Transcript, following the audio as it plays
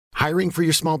Hiring for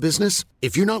your small business?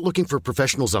 If you're not looking for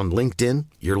professionals on LinkedIn,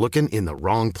 you're looking in the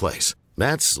wrong place.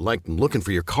 That's like looking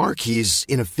for your car keys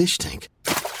in a fish tank.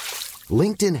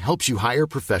 LinkedIn helps you hire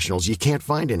professionals you can't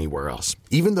find anywhere else,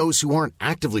 even those who aren't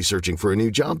actively searching for a new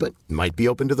job but might be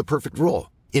open to the perfect role.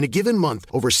 In a given month,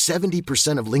 over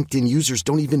 70% of LinkedIn users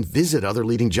don't even visit other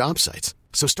leading job sites.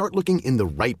 So start looking in the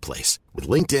right place. With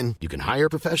LinkedIn, you can hire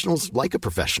professionals like a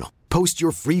professional. Post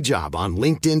your free job on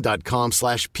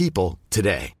linkedin.com/people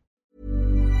today.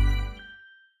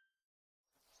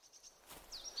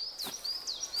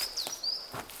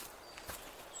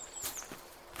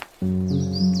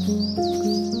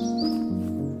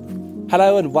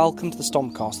 Hello and welcome to the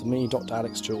Stompcast with me, Dr.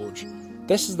 Alex George.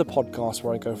 This is the podcast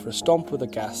where I go for a stomp with a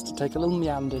guest to take a little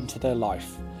meander into their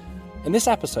life. In this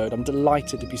episode, I'm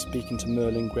delighted to be speaking to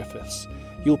Merlin Griffiths.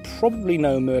 You'll probably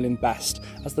know Merlin best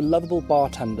as the lovable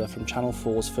bartender from Channel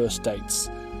 4's First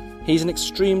Dates. He's an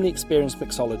extremely experienced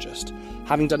mixologist,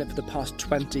 having done it for the past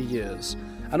 20 years,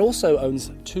 and also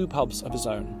owns 2 pubs of his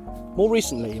own. More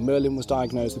recently, Merlin was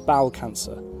diagnosed with bowel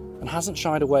cancer and hasn't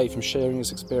shied away from sharing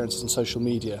his experiences on social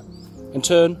media, in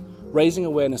turn raising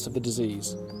awareness of the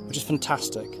disease, which is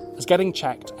fantastic, as getting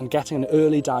checked and getting an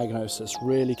early diagnosis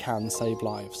really can save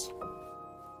lives.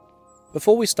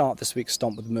 Before we start this week's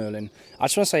Stomp with Merlin, I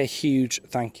just want to say a huge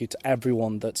thank you to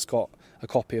everyone that's got a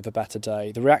copy of A Better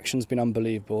Day. The reaction's been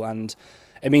unbelievable and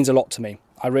it means a lot to me.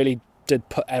 I really did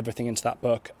put everything into that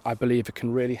book. I believe it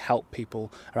can really help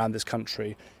people around this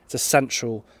country. It's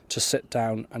essential to sit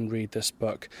down and read this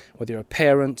book. Whether you're a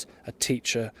parent, a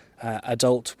teacher,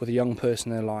 adult with a young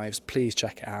person in their lives, please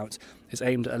check it out. It's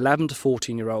aimed at 11 to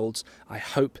 14-year-olds. I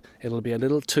hope it'll be a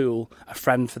little tool, a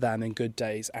friend for them in good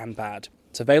days and bad.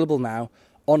 It's available now,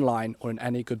 online or in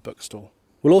any good bookstore.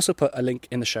 We'll also put a link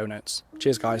in the show notes.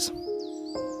 Cheers, guys.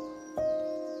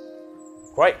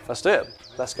 Great, let's do it.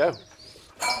 Let's go.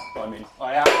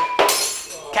 I am.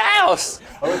 Chaos!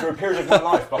 I went through a period of my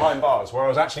life behind bars where I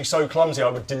was actually so clumsy I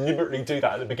would deliberately do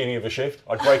that at the beginning of a shift.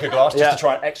 I'd break a glass just to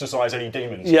try and exercise any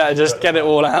demons. Yeah, just get it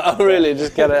all out. Oh, really,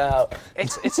 just get it out.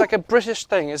 It's like a British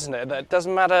thing, isn't it? It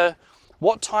doesn't matter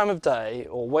what time of day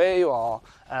or where you are,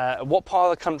 what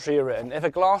part of the country you're in. If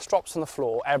a glass drops on the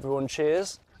floor, everyone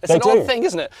cheers. It's an odd thing,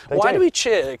 isn't it? Why do we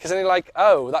cheer? Because then you're like,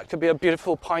 oh, that could be a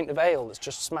beautiful pint of ale that's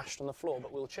just smashed on the floor,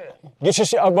 but we'll cheer. You're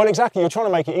just, well, exactly. You're trying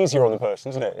to make it easier on the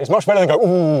person, isn't it? It's much better than go,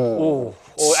 ooh.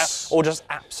 Or just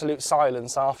absolute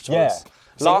silence afterwards.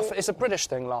 Yeah. It's a British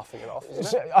thing, laughing it off,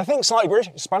 isn't it? I think slightly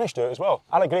British. Spanish do it as well.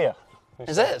 Alegría.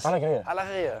 Is it? Alegría.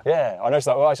 Alegría. Yeah, I noticed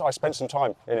that. Well, I spent some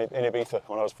time in Ibiza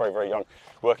when I was very, very young,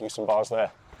 working some bars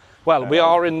there. Well, we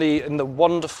are in the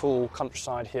wonderful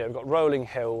countryside here. We've got rolling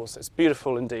hills. It's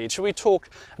beautiful indeed. Should we talk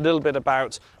a little bit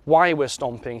about why we're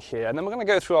stomping here? And then we're going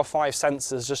to go through our 5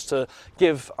 senses just to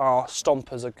give our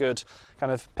stompers a good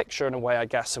kind of picture in a way, I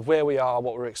guess, of where we are,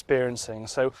 what we're experiencing.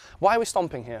 So why are we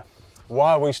stomping here?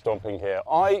 Why are we stomping here?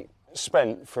 I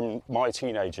spent from my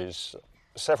teenagers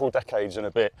several decades and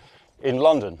a bit in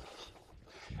London.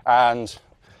 And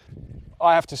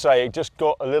I have to say, it just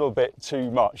got a little bit too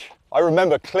much. I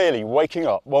remember clearly waking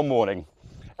up one morning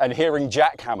and hearing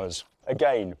jackhammers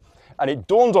again. And it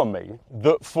dawned on me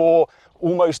that for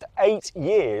almost 8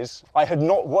 years, I had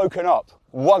not woken up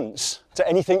once to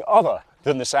anything other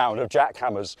than the sound of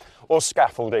jackhammers or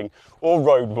scaffolding or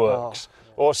roadworks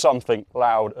or something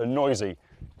loud and noisy.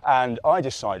 And I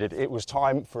decided it was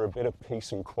time for a bit of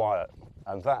peace and quiet.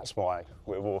 And that's why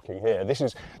we're walking here.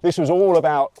 This was all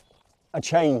about a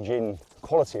change in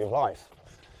quality of life,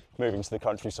 moving to the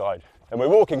countryside. And we're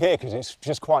walking here because it's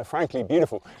just quite frankly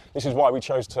beautiful. This is why we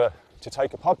chose to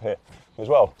take a pub here as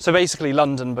well. So basically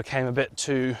London became a bit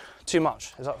too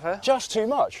much, is that fair? Just too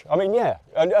much. I mean, yeah.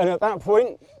 And at that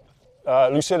point,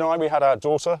 Lucinda and I, we had our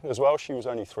daughter as well. She was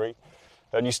only 3.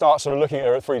 And you start sort of looking at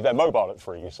her at 3, they're mobile at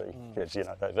 3, you see. Because, you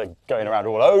know, they're going around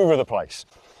all over the place.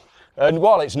 And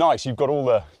while it's nice, you've got all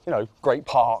the, great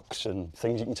parks and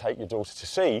things you can take your daughter to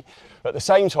see. At the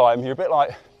same time, you're a bit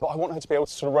like, but I want her to be able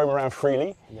to sort of roam around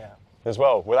freely as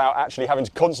well, without actually having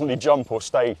to constantly jump or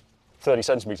stay 30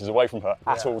 centimetres away from her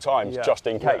at all times, just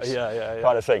in case,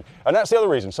 kind of thing. And that's the other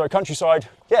reason. So countryside,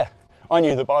 I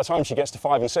knew that by the time she gets to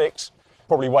 5 and 6,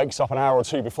 probably wakes up an hour or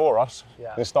 2 before us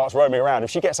and starts roaming around. If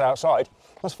she gets outside,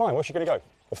 that's fine. Where's she going to go?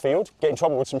 The field? Get in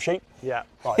trouble with some sheep? Yeah.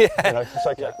 Right, it's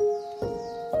okay.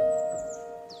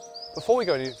 Before we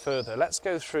go any further, let's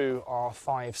go through our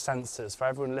 5 senses for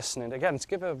everyone listening. Again, to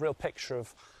give a real picture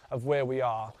of where we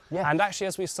are. Yeah. And actually,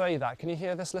 as we say that, can you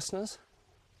hear this, listeners?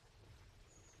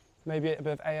 Maybe a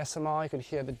bit of ASMR, you can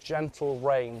hear the gentle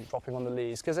rain dropping on the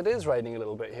leaves, because it is raining a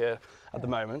little bit here at the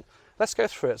moment. Let's go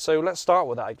through it. So let's start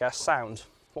with that, I guess. Sound.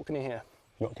 What can you hear?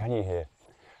 What can you hear?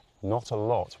 Not a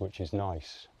lot, which is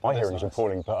nice. My hearing's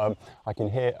appalling, but I can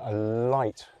hear a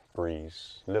light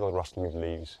breeze, little rustling of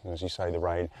leaves, and as you say, the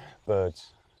rain,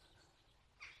 birds.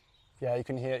 Yeah, you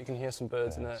can hear some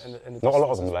birds in the Not a lot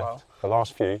of them left. The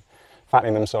last few,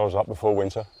 fattening themselves up before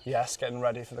winter. Yes, getting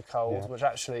ready for the cold, which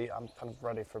actually I'm kind of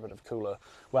ready for a bit of cooler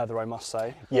weather, I must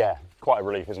say. Yeah, quite a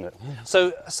relief, isn't it?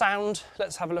 So, sound,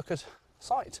 let's have a look at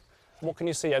sight. What can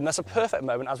you see? And that's a perfect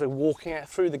moment as we're walking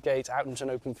through the gate out into an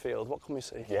open field. What can we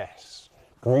see? Yes,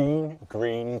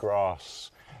 green grass.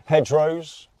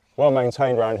 Hedgerows, well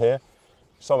maintained around here.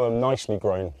 Some of them nicely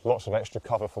grown, lots of extra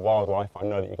cover for wildlife. I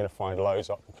know that you're going to find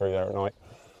loads up through there at night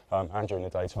and during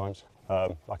the daytimes. I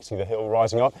can see the hill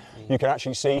rising up. You can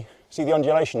actually see the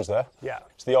undulations there. Yeah.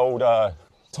 It's the old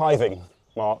tithing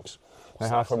marks they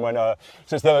have from when, so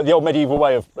it's the old medieval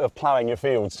way of ploughing your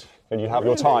fields. And you have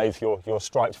your tithe, your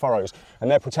striped furrows,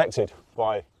 and they're protected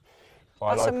by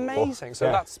That's amazing. So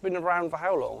that's been around for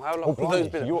how long? How long have those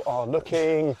been? You are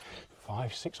looking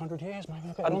 500-600 years, maybe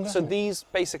a bit longer. So these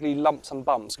basically lumps and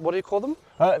bumps, what do you call them?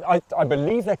 I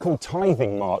believe they're called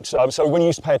tithing marks. So when you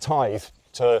used to pay a tithe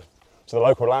to the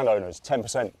local landowners,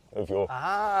 10% of your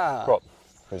crop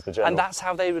is the general. And that's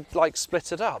how they would like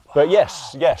split it up? But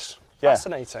yes.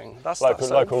 Fascinating. That's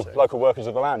local workers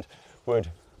of the land would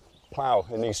plough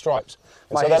in these stripes.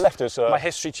 And so they're left as... my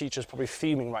history teacher's probably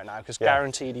fuming right now because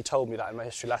guaranteed he told me that in my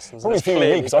history lessons. Probably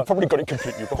fuming because I've probably got it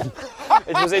completely wrong.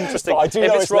 It was interesting. If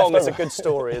it's wrong, it's a good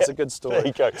story. It's a good story. There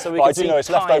you go. So I do know it's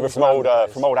left over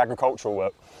from old agricultural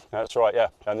work. That's right, yeah.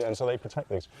 And so they protect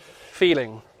these.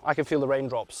 Feeling. I can feel the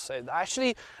raindrops.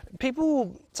 Actually,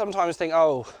 people sometimes think,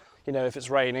 if it's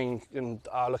raining and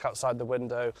I look outside the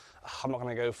window, I'm not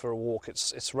going to go for a walk.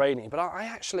 It's raining. But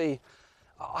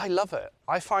I love it.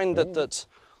 I find that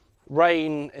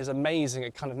rain is amazing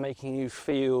at kind of making you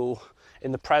feel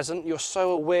in the present. You're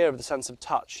so aware of the sense of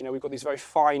touch. We've got these very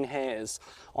fine hairs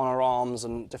on our arms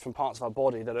and different parts of our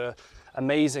body that are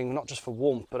amazing, not just for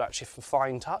warmth, but actually for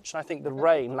fine touch. And I think the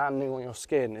rain landing on your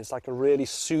skin is like a really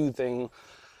soothing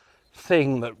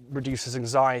thing that reduces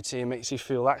anxiety and makes you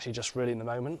feel actually just really in the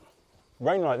moment.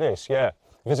 Rain like this, yeah.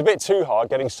 If it's a bit too hard,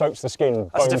 getting soaked to the skin,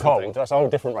 bone cold, that's a whole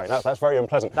different rain. That's very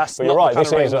unpleasant. But you're right,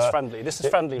 this is friendly. This is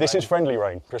friendly rain. This is friendly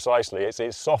rain, precisely.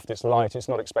 It's soft, it's light, it's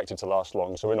not expected to last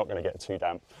long, so we're not going to get too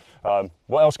damp.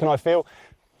 What else can I feel?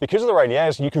 Because of the rainy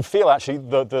airs, you can feel actually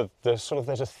the sort of,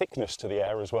 there's a thickness to the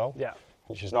air as well,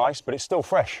 which is nice, but it's still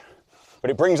fresh.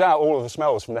 But it brings out all of the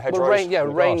smells from the hedgerows.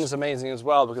 Rain is amazing as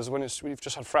well because when we've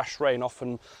just had fresh rain,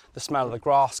 often the smell of the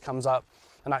grass comes up,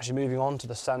 and actually moving on to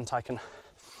the scent, I can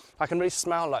really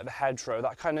smell like the hedgerow,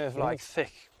 that kind of like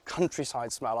thick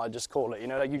countryside smell, I just call it.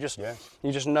 Like you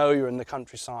just know you're in the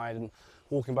countryside and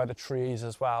walking by the trees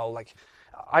as well. Like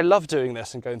I love doing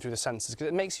this and going through the senses because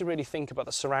it makes you really think about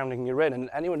the surrounding you're in.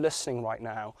 And anyone listening right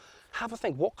now, have a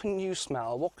think. What can you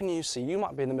smell? What can you see? You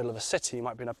might be in the middle of a city, you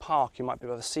might be in a park, you might be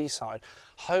by the seaside.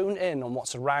 Hone in on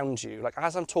what's around you. Like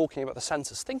as I'm talking about the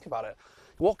senses, think about it.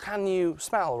 What can you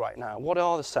smell right now? What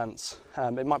are the scents?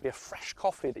 It might be a fresh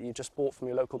coffee that you just bought from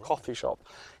your local coffee shop.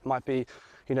 It might be,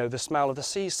 the smell of the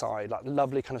seaside, like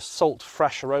lovely kind of salt,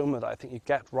 fresh aroma that I think you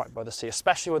get right by the sea,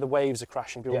 especially where the waves are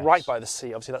crashing. People right by the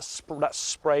sea, obviously that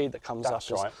spray that comes up.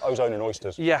 That's right, ozone and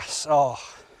oysters. Yes,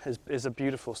 is a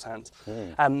beautiful scent.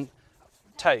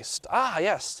 Taste.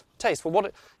 Yes, taste. Well,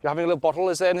 you're having a little bottle.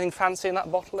 Is there anything fancy in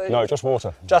that bottle? No, just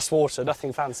water. Just water,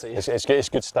 nothing fancy. It's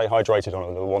good to stay hydrated on a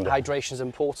little wander. Hydration is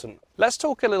important. Let's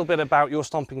talk a little bit about your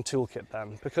stomping toolkit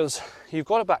then, because you've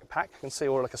got a backpack, I can see,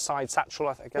 or like a side satchel,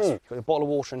 I guess. You've got a bottle of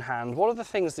water in hand. What are the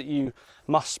things that you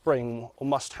must bring or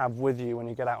must have with you when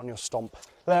you get out on your stomp?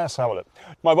 Let's have a look.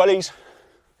 My wellies.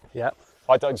 Yep.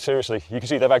 I don't, seriously, you can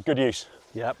see they've had good use.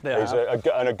 Yep, they have.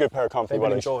 A good pair of comfy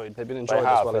wellies. They've been enjoyed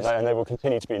as well. And they will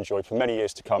continue to be enjoyed for many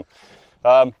years to come.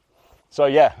 So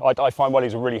yeah, I find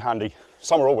wellies are really handy.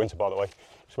 Summer or winter, by the way.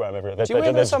 Just wear them every day. Do you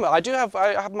wear them in summer? I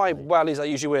have my wellies I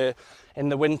usually wear in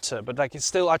the winter, but like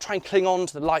I try and cling on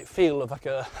to the light feel of like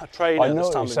a trainer. I know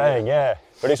what you're saying, yeah.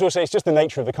 But it's just the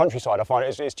nature of the countryside. I find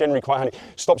it's generally quite handy.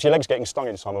 Stops your legs getting stung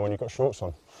in summer when you've got shorts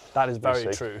on. That is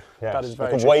very true. Yeah. That is very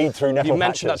true. You can wade through nettle You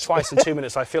mentioned that twice in 2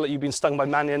 minutes. I feel like you've been stung by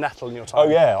mania nettle in your time. Oh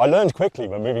yeah, I learned quickly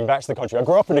when moving back to the country. I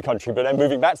grew up in the country, but then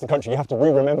moving back to the country, you have to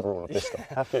re-remember all of this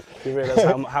stuff. You realise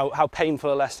how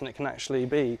painful a lesson it can actually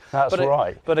be. That's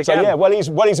right. But again, so yeah,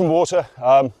 wellies and water.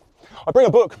 I bring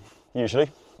a book usually.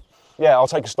 Yeah, I'll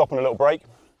take a stop on a little break,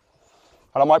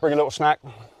 and I might bring a little snack,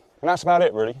 and that's about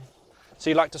it really. So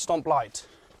you like to stomp light?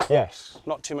 Yes.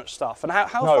 Not too much stuff. And how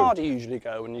far do you usually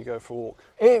go when you go for a walk?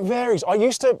 It varies. I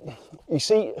used to, you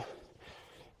see,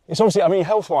 it's obviously,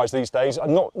 health-wise these days,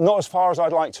 not as far as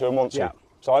I'd like to and want to. Yeah.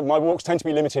 So my walks tend to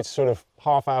be limited to sort of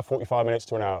half hour, 45 minutes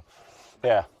to an hour.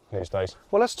 Yeah, these days.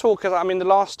 Well, let's talk. I mean, the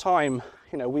last time,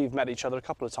 we've met each other a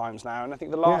couple of times now, and I think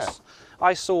the last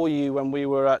I saw you when we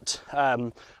were at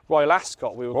Royal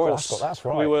Ascot. That's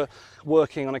right. We were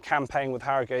working on a campaign with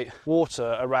Harrogate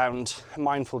Water around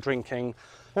mindful drinking,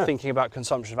 thinking about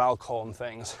consumption of alcohol and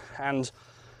things. And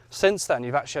since then,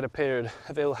 you've actually had a period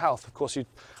of ill health. Of course,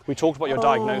 we talked about your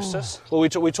diagnosis. Well,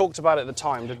 we talked about it at the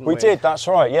time, didn't we? We did. That's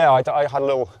right. Yeah, I had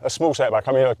a small setback.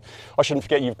 I mean, I shouldn't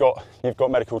forget you've got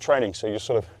medical training, so you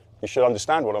should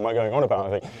understand what am I going on about,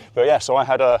 I think. But yeah, so I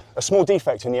had a small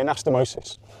defect in the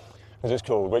anastomosis, as it's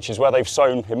called, which is where they've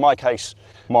sewn, in my case,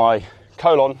 my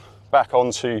colon back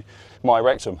onto my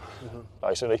rectum,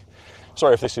 basically.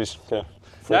 Sorry if this is going to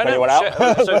freak anyone out.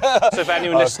 So for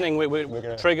anyone listening,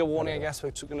 we're trigger warning, I guess.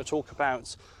 We're going to talk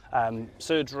about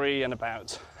surgery and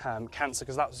about cancer,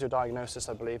 because that was your diagnosis,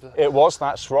 I believe. It was,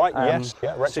 that's right, yes.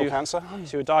 Yeah, rectal cancer.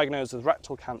 So you were diagnosed with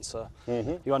rectal cancer.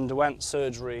 You underwent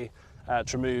surgery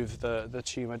to remove the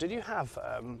tumour. Did you have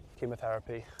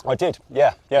chemotherapy? I did,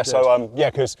 yeah. So,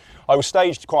 because I was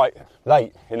staged quite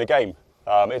late in the game.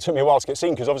 It took me a while to get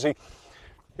seen, because obviously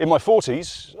in my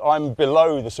 40s, I'm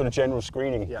below the sort of general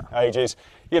screening ages,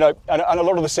 and a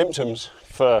lot of the symptoms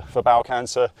for bowel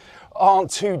cancer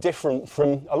aren't too different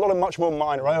from a lot of much more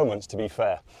minor ailments, to be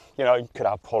fair. You could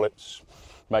have polyps,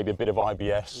 maybe a bit of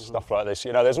IBS, stuff like this.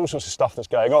 There's all sorts of stuff that's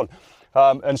going on.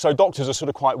 And so doctors are sort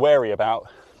of quite wary about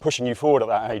pushing you forward at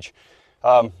that age.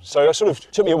 So it sort of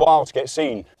took me a while to get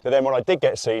seen. But then when I did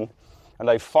get seen, and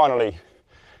they finally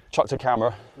chucked a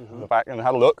camera in the back and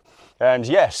had a look, and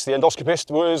yes, the endoscopist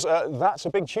was, that's a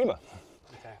big tumour.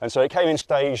 Okay. And so it came in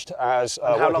staged as...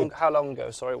 how long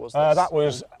ago, sorry, was this? That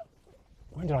was...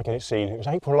 When did I get it seen? It was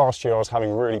April last year. I was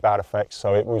having really bad effects,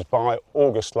 so it was by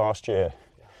August last year.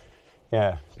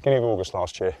 Yeah, beginning of August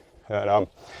last year. And,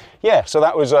 so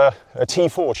that was a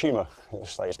T4 tumour, it was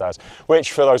staged as,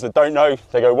 which for those that don't know,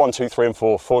 they go 1, 2, 3 and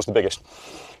 4. 4's the biggest,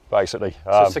 basically.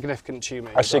 So a significant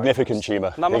tumour. A significant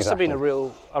tumour. And that must have been a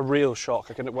real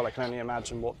shock. I can only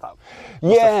imagine what that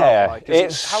must have felt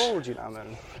like. How old are you now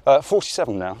then?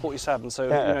 47 now. 47. So,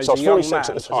 so I was 46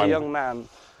 at the time. As a young man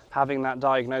having that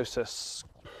diagnosis,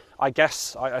 I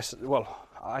guess,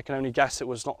 I can only guess it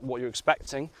was not what you're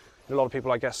expecting. A lot of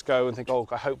people, I guess, go and think,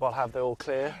 I hope I'll have the all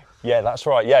clear. Yeah, that's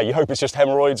right. Yeah, you hope it's just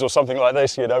hemorrhoids or something like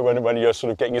this, when you're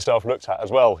sort of getting yourself looked at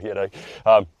as well,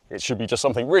 It should be just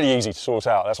something really easy to sort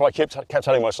out. That's what I kept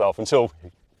telling myself until,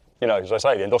 as I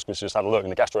say, the endoscopist just had a look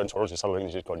and the gastroenterologist had a look and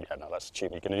he's just gone, yeah, no, that's a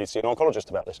tumour. You're going to need to see an oncologist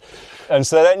about this. And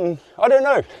so then, I don't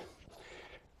know.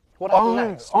 What happened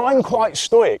next? I'm quite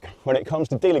stoic when it comes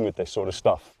to dealing with this sort of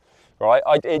stuff, right?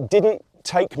 It didn't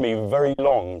take me very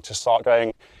long to start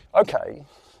going, okay,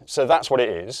 so that's what it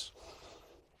is.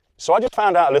 So I just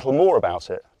found out a little more about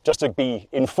it, just to be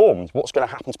informed what's going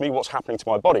to happen to me, what's happening to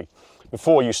my body,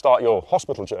 before you start your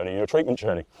hospital journey, your treatment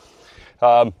journey,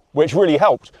 which really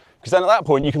helped, because then at that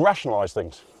point you can rationalise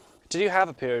things. Did you have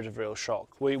a period of real shock?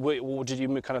 Or did you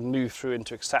kind of move through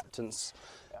into acceptance?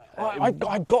 I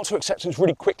got to acceptance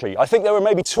really quickly. I think there were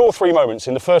maybe 2 or 3 moments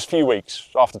in the first few weeks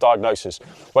after diagnosis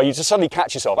where you just suddenly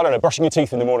catch yourself, I don't know, brushing your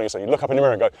teeth in the morning or something, you look up in the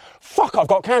mirror and go, fuck, I've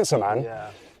got cancer, man. Yeah.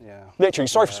 Literally,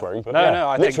 sorry for swearing, but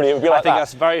I literally think, it would be like I think that.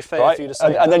 that's very fair right? for you to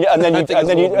say. And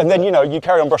then you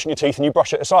carry on brushing your teeth and you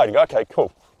brush it aside and go, okay,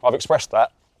 cool, I've expressed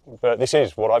that, but this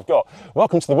is what I've got.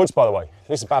 Welcome to the woods, by the way.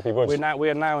 This is Badby Woods. We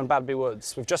are now in Badby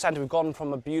Woods. We've gone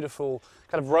from a beautiful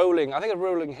kind of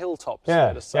rolling hilltop.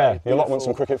 Yeah, the allotments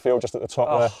and cricket field just at the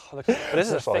top there. But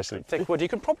this is a thick wood. You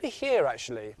can probably hear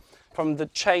actually from the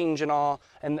change in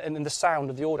the sound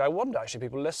of the audio. I wonder actually,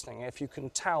 people listening, if you can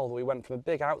tell that we went from a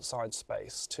big outside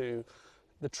space to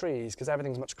the trees, because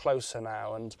everything's much closer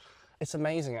now, and it's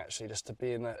amazing actually just to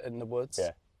be in the woods.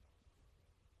 Yeah.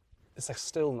 It's like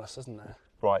stillness, isn't there?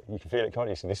 Right, you can feel it, can't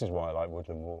you? So this is why I like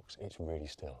woodland walks. It's really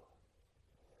still.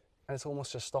 And it's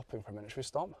almost just stopping for a minute. Should we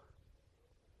stop?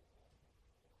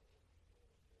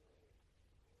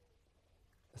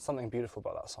 There's something beautiful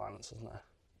about that silence, isn't there?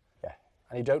 Yeah.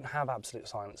 And you don't have absolute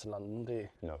silence in London, do you?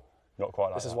 No, not quite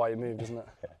like that. This is why you moved, isn't it?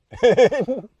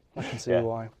 Yeah. I can see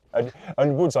why.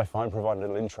 And woods, I find, provide a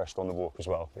little interest on the walk as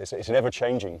well. It's an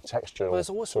ever-changing texture. Well, there's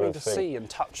always something to see and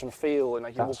touch and feel,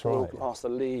 and you're walking past the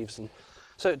leaves. And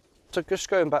so just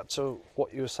going back to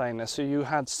what you were saying there, so you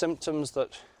had symptoms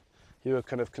that you were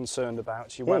kind of concerned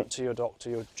about. You went to your doctor,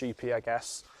 your GP, I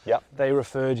guess. Yeah. They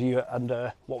referred you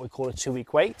under what we call a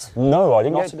 2-week wait. No, I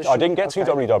didn't get to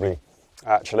WW.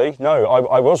 Actually, no,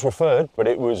 I was referred, but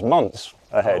it was months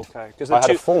ahead. Okay, because I had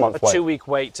a 4-month wait. A 2-week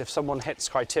wait. If someone hits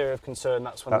criteria of concern,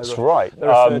 that's when That's they're right.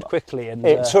 referred quickly. And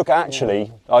it took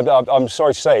actually. I'm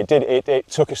sorry to say, it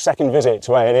took a second visit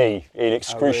to A&E in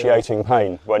excruciating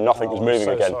pain when nothing was moving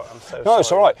again. I'm so no, sorry.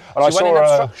 it's all right. And So I you saw went in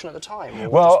obstruction at the time, or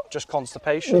well, just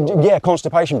constipation? Yeah,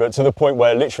 constipation, but to the point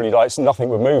where literally like nothing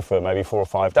would move for maybe 4 or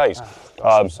 5 days.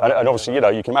 And obviously, you know,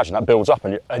 you can imagine that builds up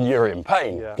and you're in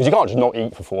pain because you can't just not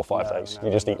eat for 4 or 5 days. You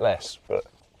just eat less, but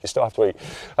you still have to eat.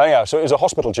 Anyhow, so it was a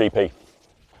hospital GP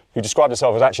who described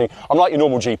herself as actually, I'm like your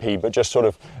normal GP, but just sort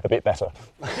of a bit better.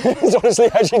 It's honestly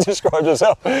how she described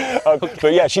herself.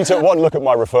 But yeah, she took one look at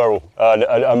my referral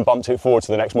and bumped it forward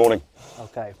to the next morning.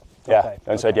 Okay. Yeah,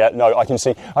 and said, yeah, no, I can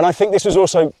see. And I think this was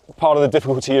also part of the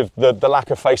difficulty of the lack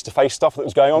of face-to-face stuff that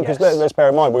was going on, because let's bear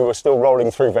in mind, we were still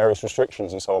rolling through various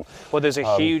restrictions and so on. Well, there's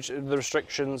the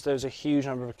restrictions, there's a huge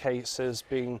number of cases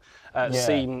being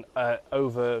seen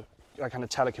over kind of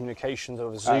telecommunications,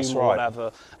 over Zoom or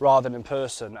whatever, rather than in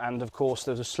person. And of course,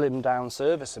 there's a slimmed down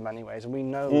service in many ways. And we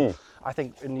know, I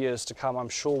think in years to come, I'm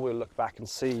sure we'll look back and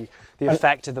see the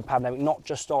effect of the pandemic, not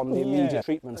just on the immediate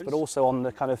treatments, but also on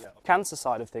the kind of cancer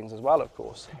side of things as well, of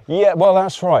course. Yeah, well,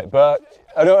 that's right. But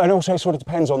and also it sort of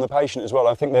depends on the patient as well.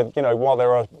 I think that, you know, while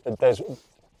there's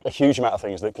a huge amount of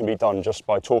things that can be done just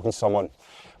by talking to someone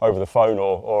over the phone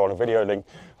or on a video link,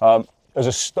 as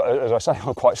I say,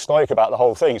 I'm quite stoic about the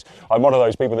whole thing. I'm one of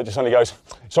those people that just suddenly goes,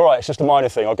 it's all right, it's just a minor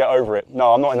thing, I'll get over it.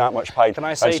 No, I'm not in that much pain. Can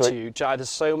I say to you, there's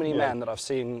so many men that I've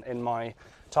seen in my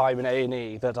time in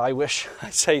A&E that I wish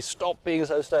I'd say stop being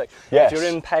so stoic. Yes. If you're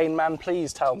in pain, man,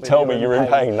 please tell me. Tell me you're in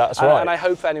pain, that's right. And I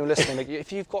hope for anyone listening, like,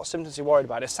 if you've got symptoms you're worried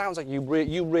about, it sounds like you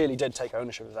really did take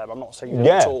ownership of them. I'm not saying you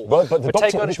didn't at all. But the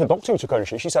doctor who took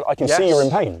ownership, she said, I can see you're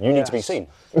in pain, you need to be seen.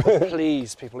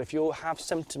 Please, people, if you have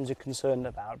symptoms you're concerned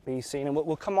about, be seen. And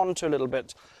we'll come on to a little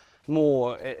bit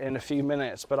more in a few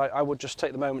minutes, but I would just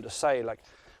take the moment to say, like,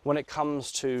 when it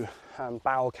comes to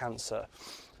bowel cancer,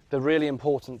 the really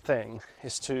important thing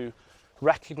is to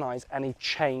recognise any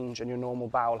change in your normal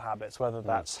bowel habits, whether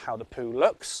that's how the poo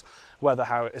looks, whether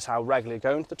how regularly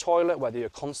you're going to the toilet, whether you're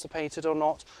constipated or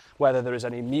not, whether there is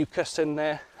any mucus in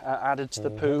there added to the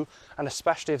poo, and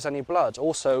especially if there's any blood.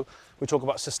 Also, we talk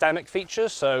about systemic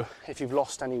features, so if you've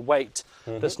lost any weight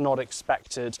that's not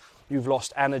expected, you've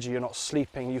lost energy, you're not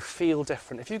sleeping, you feel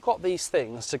different. If you've got these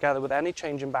things together with any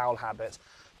change in bowel habits,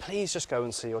 please just go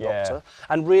and see your doctor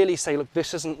and really say, look,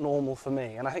 this isn't normal for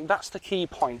me. And I think that's the key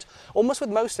point. Almost with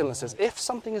most illnesses, if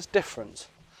something is different,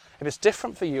 if it's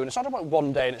different for you, and it's not about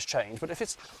one day and it's changed, but if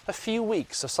it's a few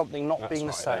weeks of something not being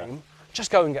the same, just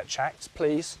go and get checked,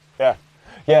 please. Yeah,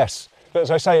 yes. But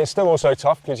as I say, it's still also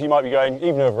tough because you might be going,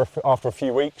 even after a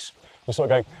few weeks, you're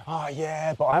sort of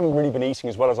going, but I haven't really been eating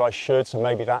as well as I should, so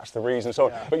maybe that's the reason.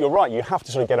 So, but you're right, you have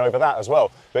to sort of get over that as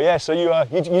well. But yeah, so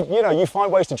you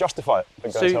find ways to justify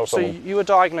it. So you were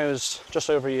diagnosed just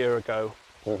over a year ago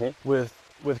with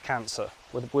cancer,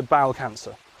 with bowel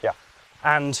cancer. Yeah.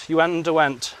 And you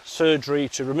underwent surgery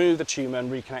to remove the tumour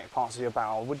and reconnect parts of your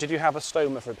bowel. Did you have a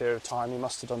stoma for a period of time? You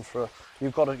must have done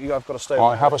you've got a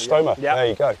stoma. I have a stoma. Yeah. There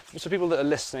you go. So people that are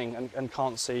listening and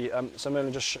can't see, so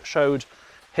Merlin just showed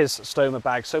his stoma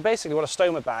bag. So basically what a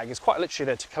stoma bag is, quite literally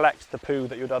there to collect the poo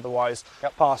that you'd otherwise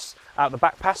pass out the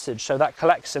back passage. So that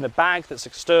collects in a bag that's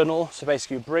external. So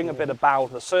basically you bring a bit of bowel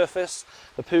to the surface,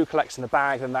 the poo collects in the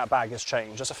bag, and that bag is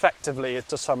changed. That's effectively,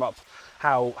 to sum up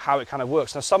how it kind of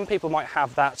works. Now some people might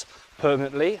have that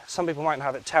permanently, some people might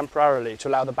have it temporarily to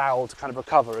allow the bowel to kind of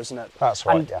recover, isn't it? That's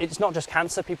right. And it's not just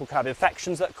cancer, people can have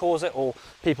infections that cause it, or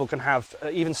people can have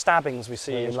even stabbings we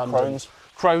see in London.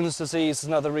 Crohn's disease is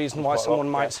another reason why someone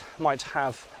might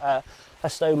have a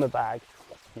stoma bag.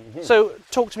 So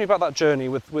talk to me about that journey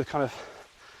with kind of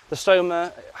the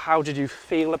stoma. How did you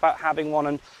feel about having one,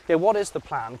 and what is the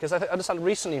plan? Because I understand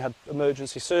recently you had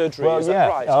emergency surgery. Is that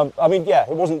right?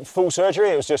 It wasn't full surgery.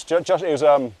 It was just it's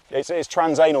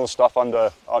transanal stuff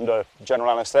under general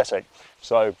anaesthetic.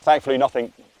 So thankfully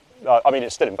nothing.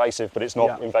 It's still invasive, but it's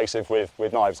not invasive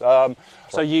with knives.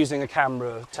 So using a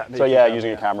camera technique. So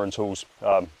using a camera and tools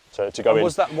to go in.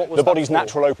 What was the body's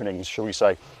natural openings, shall we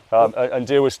say, and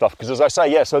deal with stuff. Because as I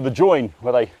say, so the join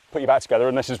where they put you back together,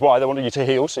 and this is why they wanted you to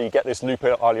heal, so you get this loop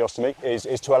ileostomy,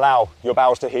 is to allow your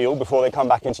bowels to heal before they come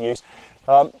back into use.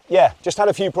 Just had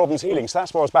a few problems healing, so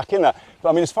that's why I was back in that.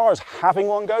 But as far as having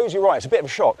one goes, you're right, it's a bit of a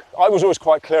shock. I was always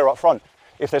quite clear up front.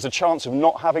 If there's a chance of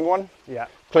not having one,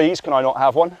 please, can I not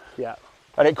have one? Yeah.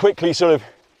 And it quickly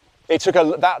it took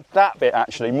that bit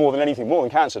actually, more than anything, more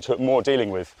than cancer, took more dealing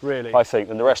with, really, I think,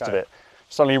 than the rest of it.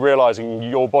 Suddenly realising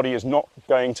your body is not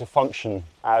going to function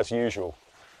as usual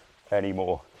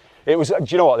anymore. It was, do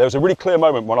you know what, there was a really clear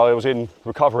moment when I was in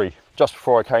recovery just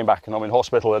before I came back, and I'm in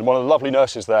hospital, and one of the lovely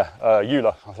nurses there,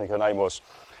 Eula, I think her name was,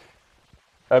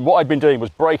 and what I'd been doing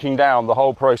was breaking down the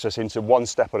whole process into one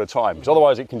step at a time, because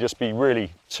otherwise it can just be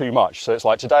really too much. So it's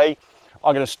like, today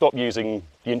I'm going to stop using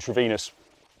the intravenous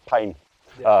pain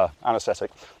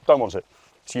anaesthetic. Don't want it.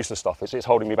 It's useless stuff. It's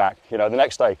holding me back. You know, the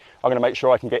next day I'm going to make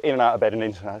sure I can get in and out of bed and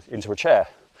into a chair.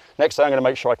 Next day I'm going to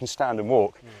make sure I can stand and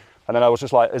walk. And then I was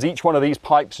just like, as each one of these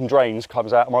pipes and drains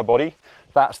comes out of my body,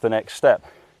 that's the next step.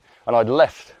 And I'd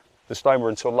left the stoma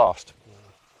until last,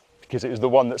 because it was the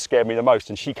one that scared me the most.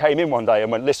 And she came in one day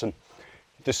and went, listen,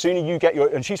 the sooner you get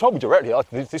your, and she told me directly,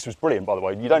 this was brilliant, by the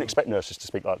way, you don't expect nurses to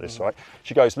speak like this, right?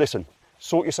 She goes, listen,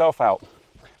 sort yourself out.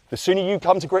 The sooner you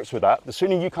come to grips with that, the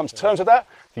sooner you come to terms with that,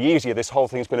 the easier this whole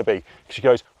thing's going to be. She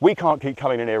goes, we can't keep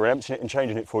coming in here and emptying it and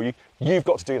changing it for you. You've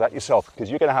got to do that yourself, because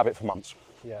you're going to have it for months.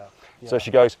 Yeah. So she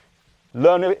goes,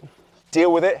 learn it,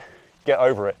 deal with it, get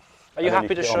over it. Are you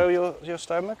happy to show your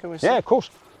stoma? Can we see? Yeah, of course.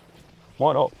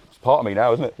 Why not? It's part of me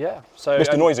now, isn't it? Yeah. So,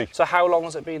 Mr. Noisy. So how long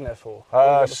has it been there for?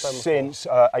 Since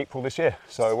April this year.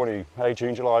 So what are you, May,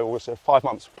 June, July, August, 5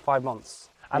 months. 5 months.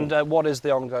 And what is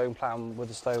the ongoing plan with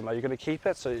the stoma? Are you going to keep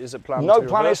it? So is it planned No, to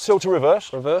plan is still to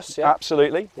reverse. Reverse, yeah.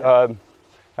 Absolutely. Yeah.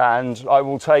 And I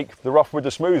will take the rough with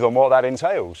the smooth on what that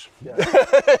entails.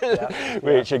 Yeah.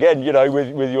 Which again, you know,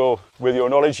 with your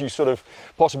knowledge, you sort of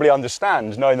possibly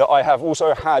understand, knowing that I have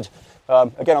also had,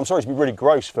 again, I'm sorry to be really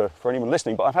gross for anyone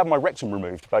listening, but I've had my rectum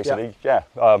removed, basically. Yeah.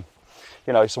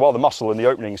 You know, so while the muscle and the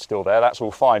opening is still there, that's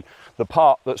all fine. The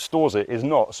part that stores it is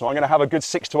not. So I'm going to have a good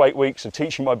 6 to 8 weeks of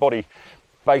teaching my body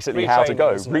basically how to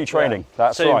go, retraining. Yeah.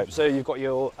 That's right. So you've got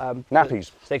your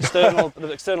nappies. The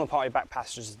external part of your back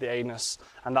passage is the anus,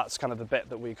 and that's kind of the bit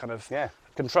that we kind of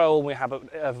control. We have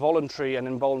a voluntary and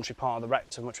involuntary part of the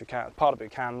rectum, which we can, part of it we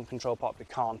can control, part of it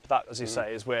we can't. But that, as you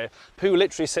say, is where poo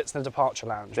literally sits in the departure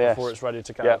lounge before it's ready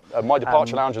to go. Yeah, my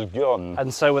departure lounge is gone.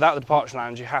 And so without the departure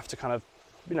lounge, you have to kind of,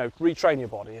 you know, retrain your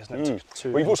body, isn't it?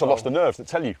 We've also lost the nerves that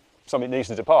tell you something needs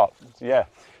to depart. Yeah.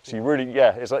 So you really,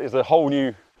 it's a whole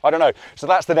new, I don't know. So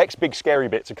that's the next big scary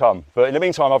bit to come. But in the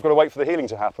meantime, I've got to wait for the healing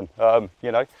to happen,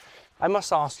 you know. I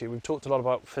must ask you, we've talked a lot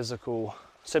about physical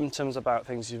symptoms, about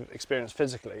things you've experienced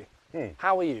physically.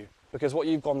 How are you? Because what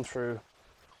you've gone through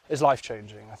is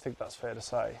life-changing. I think that's fair to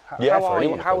say. How are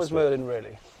you? How is Merlin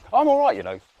really? I'm all right, you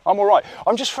know. I'm all right.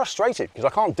 I'm just frustrated because I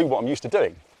can't do what I'm used to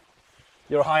doing.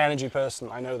 You're a high-energy person,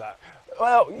 I know that.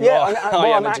 Well,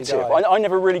 I'm active. I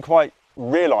never really quite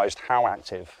realised how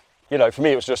active. You know, for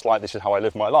me, it was just like, this is how I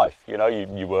live my life. You know,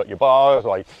 you work your bars,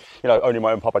 owning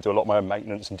my own pub, I do a lot of my own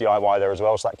maintenance and DIY there as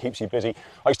well, so that keeps you busy.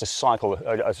 I used to cycle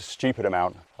a stupid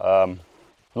amount.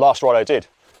 Last ride I did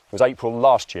was April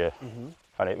last year,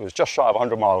 and it was just shy of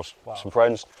 100 miles with some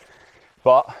friends.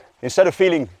 But instead of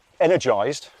feeling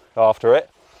energised after it,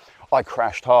 I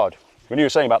crashed hard. When you were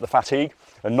saying about the fatigue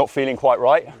and not feeling quite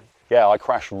right, I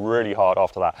crashed really hard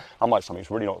after that. I'm like,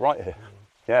 something's really not right here.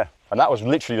 Yeah, and that was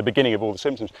literally the beginning of all the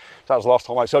symptoms. So that was the last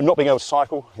time. So not being able to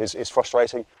cycle is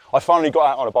frustrating. I finally got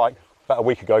out on a bike about a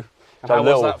week ago. And how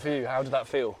was that for you? How did that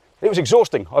feel? It was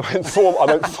exhausting. honestly.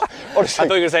 I thought you were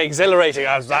going to say exhilarating.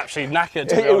 I was actually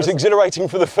knackered. It was exhilarating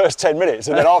for the first 10 minutes,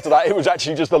 and then after that, it was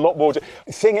actually just a lot more. The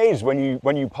thing is, when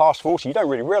you pass 40, you don't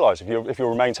really realise if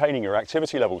you're maintaining your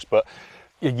activity levels. But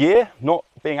a year not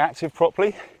being active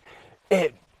properly,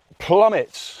 it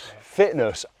plummets.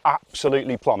 Fitness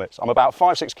absolutely plummets. I'm about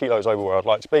 5-6 kilos over where I'd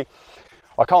like to be.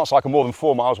 I can't cycle more than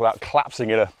 4 miles without collapsing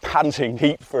in a panting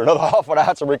heap for another half an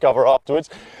hour to recover afterwards.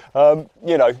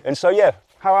 You know, and so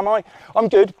how am I? I'm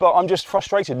good, but I'm just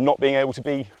frustrated not being able to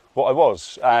be what I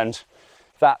was, and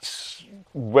that's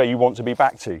where you want to be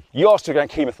back to. You asked to get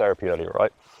chemotherapy earlier,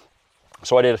 right?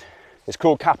 So I did. It's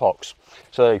called Capox.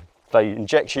 So they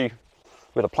inject you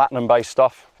with a platinum-based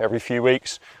stuff every few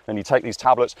weeks, and you take these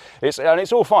tablets. It's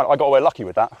all fine. I got away lucky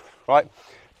with that, right?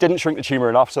 Didn't shrink the tumour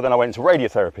enough, so then I went into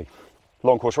radiotherapy,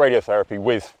 long-course radiotherapy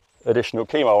with additional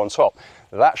chemo on top.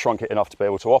 That shrunk it enough to be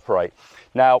able to operate.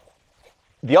 Now,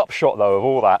 the upshot, though, of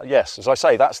all that, yes, as I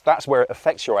say, that's where it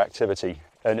affects your activity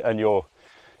and your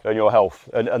health.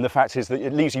 And the fact is that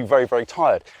it leaves you very, very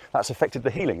tired. That's affected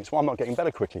the healing. It's why I'm not getting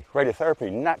better quickly.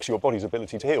 Radiotherapy knacks your body's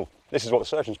ability to heal. This is what the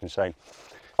surgeon's been saying.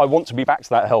 I want to be back to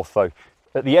that health, though.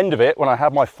 At the end of it, when I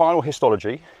had my final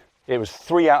histology, it was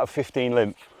 3 out of 15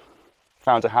 lymph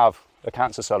found to have a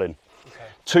cancer cell in. Okay.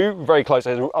 2 very close,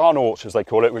 R0, as they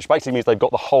call it, which basically means they've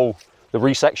got the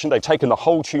resection, they've taken the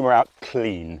whole tumour out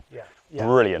clean. Yeah.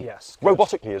 Brilliant. Yes.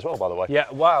 Robotically as well, by the way. Yeah.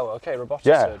 Wow. Okay.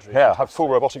 Robotic surgery. Yeah. Had full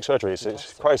robotic surgery.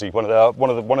 It's crazy. One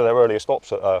of their earliest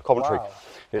stops at Coventry. Wow.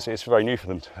 It's very new for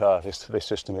them. This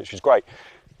system, which is great.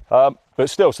 But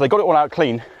still, so they got it all out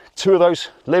clean. 2 of those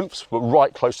lymphs were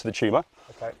right close to the tumour.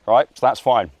 Okay. Right, so that's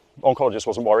fine. Oncologist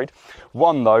wasn't worried.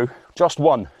 1 though, just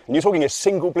 1. And you're talking a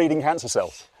single bleeding cancer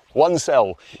cell. 1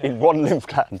 cell in 1 lymph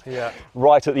gland. Yeah.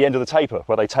 Right at the end of the taper,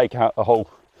 where they take out a whole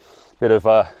bit of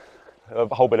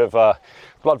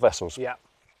blood vessels. Yeah.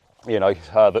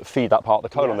 That feed that part of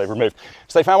the colon they've removed.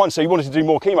 So they found 1, so he wanted to do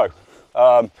more chemo.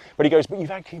 But he goes, but you've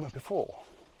had chemo before.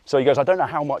 So he goes, I don't know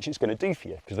how much it's going to do for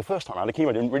you, because the first time around the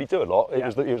chemo didn't really do a lot. It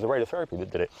was the radiotherapy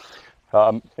that did it.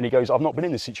 And he goes, I've not been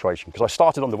in this situation, because I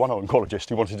started on the one oncologist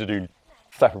who wanted to do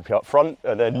therapy up front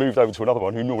and then moved over to another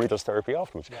one who normally does therapy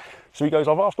afterwards. Yeah. So he goes,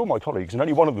 I've asked all my colleagues and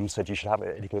only one of them said you should have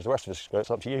it. And he goes, the rest of us, it's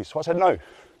up to you. So I said no.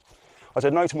 I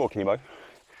said no to more chemo.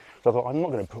 So I thought, I'm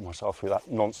not going to put myself through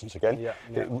that nonsense again. Yeah.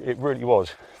 It really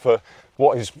was, for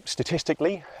what is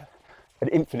statistically an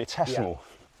infinitesimal,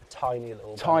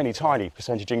 tiny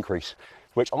percentage increase,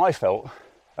 which I felt,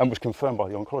 and was confirmed by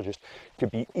the oncologist,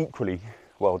 could be equally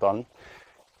well done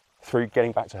through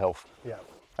getting back to health. Yeah.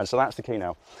 And so that's the key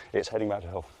now. It's heading back to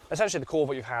health. Essentially, the core of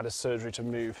what you've had is surgery to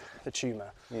remove the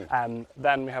tumour. And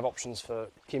then we have options for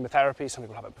chemotherapy. Some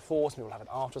people have it before, some people have it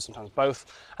after, sometimes both.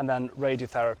 And then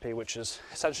radiotherapy, which is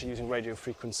essentially using radio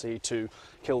frequency to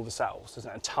kill the cells, isn't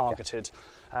it?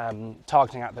 And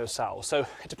targeting out those cells. So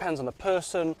it depends on the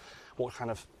person, what kind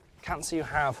of cancer you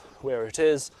have, where it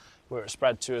is, where it's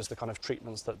spread to, as the kind of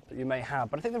treatments that you may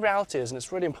have. But I think the reality is, and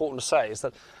it's really important to say, is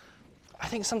that I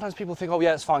think sometimes people think, oh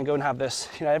yeah, it's fine, go and have this.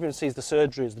 Everyone sees the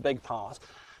surgery as the big part.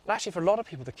 But actually, for a lot of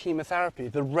people, the chemotherapy,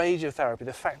 the radiotherapy,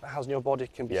 the effect that has on your body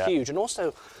can be huge. And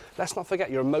also, let's not forget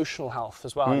your emotional health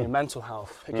as well, and your mental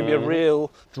health. It can be a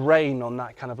real drain on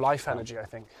that kind of life energy, I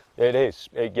think. It is.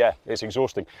 It's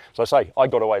exhausting. So I say, I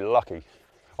got away lucky.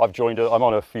 I'm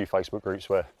on a few Facebook groups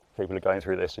where people are going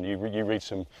through this, and you read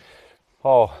some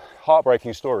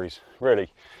heartbreaking stories,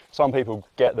 really. Some people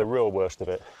get the real worst of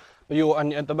it. But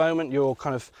and at the moment, you're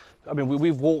kind of,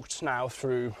 we've walked now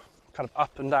through kind of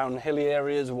up and down hilly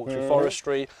areas, we've walked through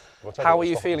forestry. How are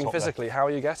you feeling physically? How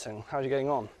are you getting? How are you getting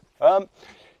on? As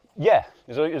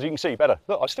you can see, better.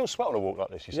 Look, I still sweat on a walk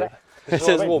like this, you see. Yeah. This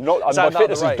is my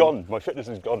fitness is gone. My fitness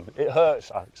is gone. It hurts,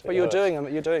 Alex. But you're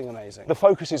doing amazing. The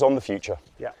focus is on the future.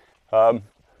 Yeah. And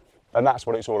that's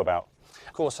what it's all about.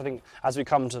 Of course, I think as we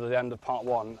come to the end of part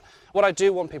 1, what I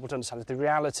do want people to understand is the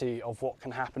reality of what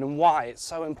can happen and why it's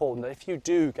so important that if you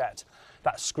do get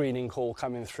that screening call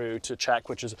coming through to check,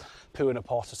 which is poo in a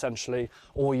pot essentially,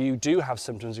 or you do have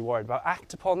symptoms you're worried about,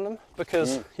 act upon them,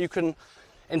 because you can,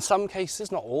 in some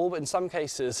cases, not all, but in some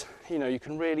cases, you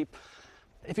can really,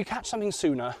 if you catch something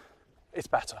sooner, it's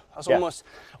better. That's almost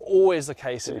always the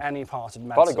case in any part of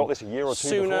medicine. If I'd have got this a year or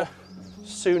two before.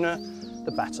 Sooner,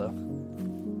 the better.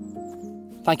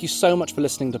 Thank you so much for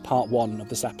listening to part 1 of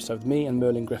this episode with me and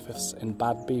Merlin Griffiths in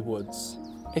Badby Woods.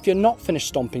 If you're not finished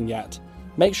stomping yet,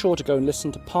 make sure to go and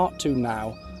listen to part 2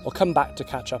 now, or come back to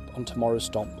catch up on tomorrow's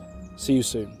stomp. See you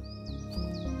soon.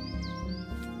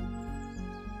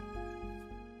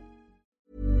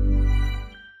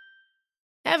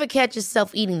 Ever catch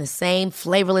yourself eating the same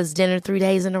flavorless dinner 3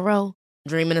 days in a row?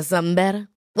 Dreaming of something better?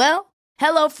 Well,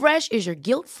 HelloFresh is your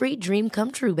guilt-free dream come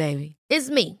true, baby.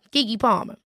 It's me, Keke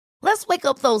Palmer. Let's wake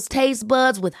up those taste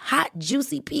buds with hot,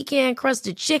 juicy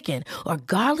pecan-crusted chicken or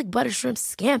garlic butter shrimp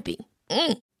scampi.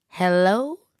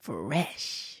 Hello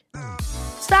Fresh.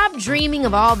 Stop dreaming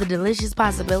of all the delicious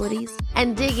possibilities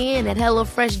and dig in at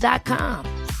HelloFresh.com.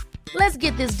 Let's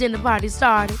get this dinner party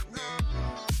started.